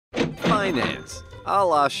finance, a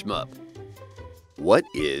la shmup. What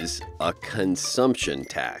is a consumption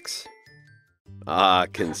tax?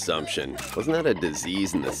 Consumption. Wasn't that a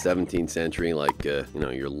disease in the 17th century, like,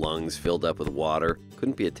 your lungs filled up with water?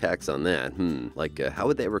 Couldn't be a tax on that. How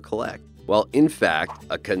would they ever collect? Well, in fact,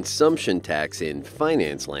 a consumption tax in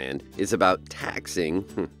finance land is about taxing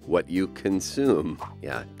what you consume.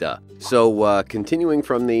 Yeah, duh. So, continuing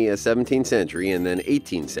from the 17th century and then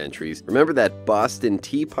 18th centuries, remember that Boston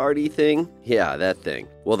Tea Party thing? Yeah, that thing.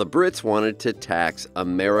 Well, the Brits wanted to tax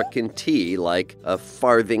American tea like a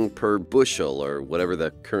farthing per bushel or whatever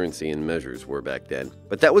the currency and measures were back then.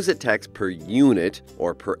 But that was a tax per unit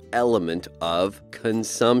or per element of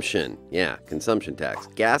consumption. Yeah, consumption tax.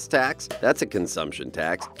 Gas tax, that's a consumption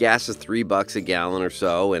tax. Gas is $3 a gallon or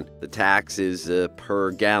so, and the tax is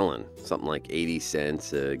per gallon. Something like 80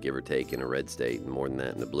 cents, give or take, in a red state, and more than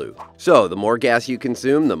that in a blue. So, the more gas you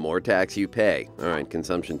consume, the more tax you pay. All right,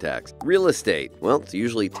 consumption tax. Real estate. Well, it's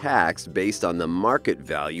usually taxed based on the market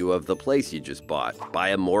value of the place you just bought. Buy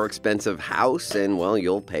a more expensive house, and, well,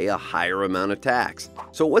 you'll pay a higher amount of tax.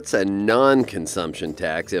 So, what's a non-consumption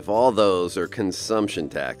tax if all those are consumption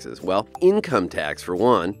taxes? Well, income tax, for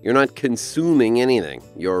one. You're not consuming anything.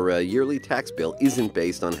 Your yearly tax bill isn't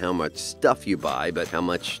based on how much stuff you buy, but how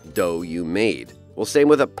much dough you made. Well, same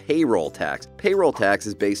with a payroll tax. Payroll tax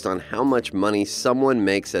is based on how much money someone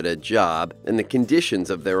makes at a job and the conditions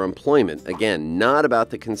of their employment. Again, not about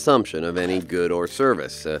the consumption of any good or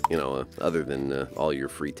service, other than all your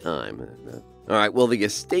free time. All right, well, the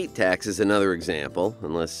estate tax is another example.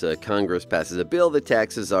 Unless Congress passes a bill that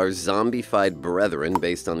taxes our zombified brethren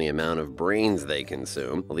based on the amount of brains they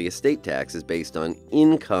consume. Well, the estate tax is based on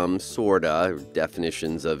income, sorta, or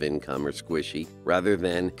definitions of income are squishy, rather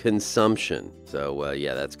than consumption. So,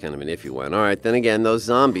 that's kind of an iffy one. All right, then again, those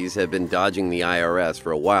zombies have been dodging the IRS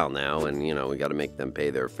for a while now, and, we got to make them pay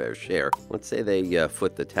their fair share. Let's say they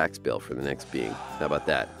foot the tax bill for the next being. How about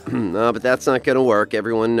that? No, but that's not going to work.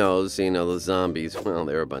 Everyone knows, the zombies, well,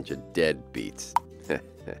 they're a bunch of deadbeats.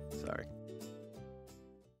 Sorry.